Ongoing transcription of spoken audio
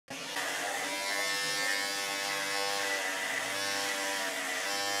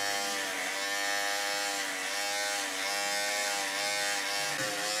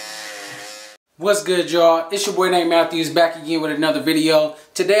What's good, y'all? It's your boy named Matthews back again with another video.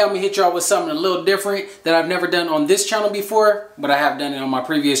 Today I'm gonna hit y'all with something a little different that I've never done on this channel before, but I have done it on my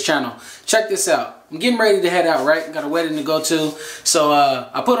previous channel. Check this out. I'm getting ready to head out, right? Got a wedding to go to. So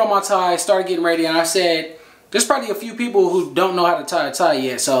I put on my tie, started getting ready, and I said, there's probably a few people who don't know how to tie a tie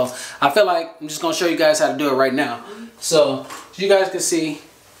yet. So I feel like I'm just gonna show you guys how to do it right now. So as you guys can see,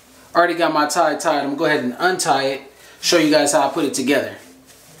 I already got my tie tied. I'm gonna go ahead and untie it, show you guys how I put it together.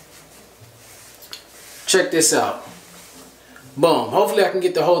 Check this out. Boom. Hopefully I can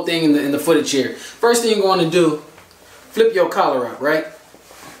get the whole thing in the footage here. First thing you're going to do, flip your collar up, right?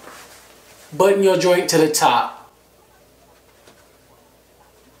 Button your joint to the top.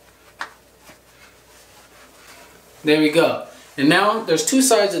 There we go. And now there's two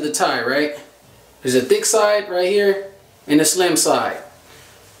sides of the tie, right? There's a thick side right here and a slim side.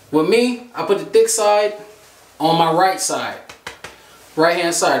 With me, I put the thick side on my right side. Right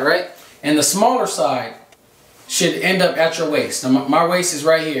hand side, right? And the smaller side should end up at your waist. Now, my waist is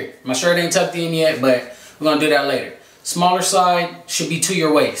right here. My shirt ain't tucked in yet, but we're gonna do that later. Smaller side should be to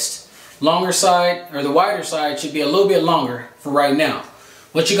your waist. Longer side, or the wider side, should be a little bit longer for right now.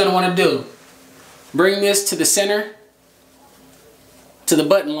 What you're gonna wanna do, bring this to the center, to the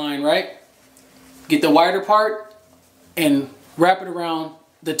button line, right? Get the wider part and wrap it around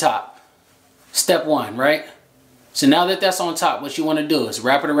the top. Step one, right? So now that that's on top, what you wanna do is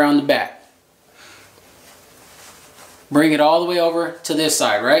wrap it around the back. Bring it all the way over to this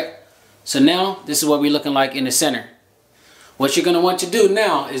side, right? So now, this is what we're looking like in the center. What you're gonna want to do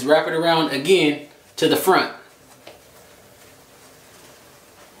now is wrap it around again to the front.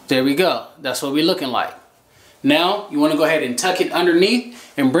 There we go. That's what we're looking like. Now, you wanna go ahead and tuck it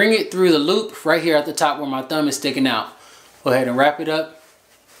underneath and bring it through the loop right here at the top where my thumb is sticking out. Go ahead and wrap it up.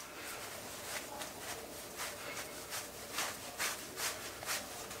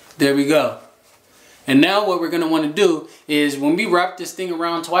 There we go. And now what we're going to want to do is when we wrap this thing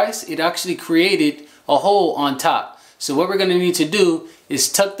around twice, it actually created a hole on top. So what we're going to need to do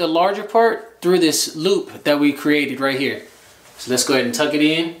is tuck the larger part through this loop that we created right here. So let's go ahead and tuck it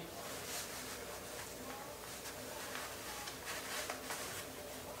in.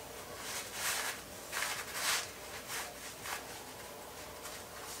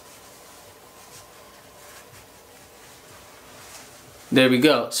 There we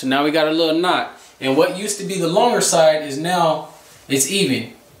go. So now we got a little knot. And what used to be the longer side is now, it's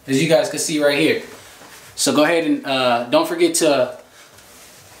even, as you guys can see right here. So go ahead and don't forget to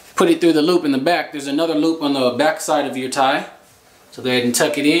put it through the loop in the back. There's another loop on the back side of your tie. So go ahead and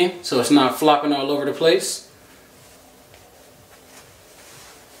tuck it in so it's not flopping all over the place.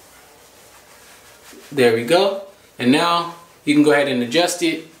 There we go. And now you can go ahead and adjust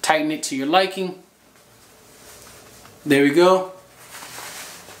it, tighten it to your liking. There we go.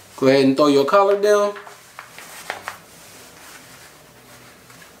 Go ahead and throw your collar down.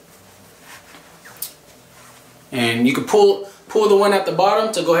 And you can pull the one at the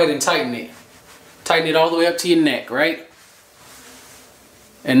bottom to go ahead and tighten it. Tighten it all the way up to your neck, right?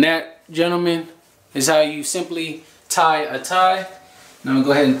 And that, gentlemen, is how you simply tie a tie. Now I'm gonna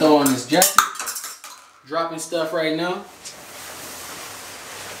go ahead and throw on this jacket. Dropping stuff right now.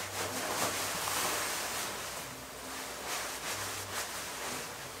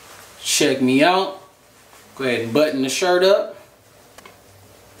 Check me out. Go ahead and button the shirt up.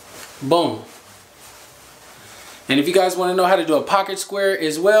 Boom. And if you guys want to know how to do a pocket square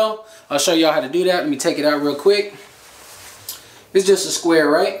as well, I'll show y'all how to do that. Let me take it out real quick. It's just a square,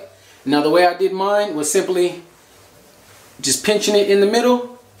 right? Now the way I did mine was simply just pinching it in the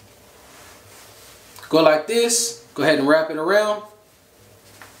middle. Go like this. Go ahead and wrap it around.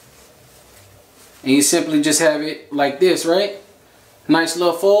 And you simply just have it like this, right? Nice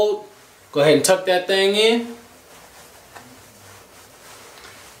little fold. Go ahead and tuck that thing in.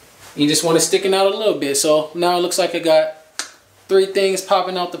 You just want it sticking out a little bit. So now it looks like I got three things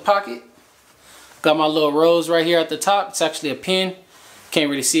popping out the pocket. Got my little rose right here at the top. It's actually a pin. Can't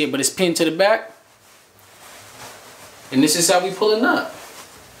really see it, but it's pinned to the back. And this is how we pulling up.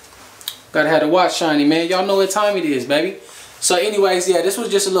 Gotta have the watch shiny, man. Y'all know what time it is, baby. So anyways, yeah, this was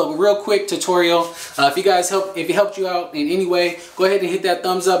just a little real quick tutorial. If it helped you out in any way, go ahead and hit that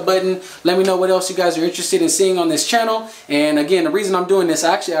thumbs up button. Let me know what else you guys are interested in seeing on this channel. And again, the reason I'm doing this,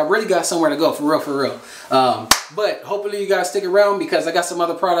 I really got somewhere to go, for real. But hopefully you guys stick around because I got some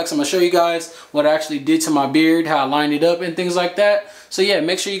other products. I'm gonna show you guys what I actually did to my beard, how I lined it up and things like that. So yeah,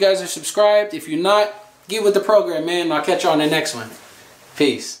 make sure you guys are subscribed. If you're not, get with the program, man. I'll catch you on the next one.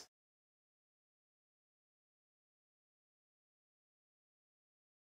 Peace.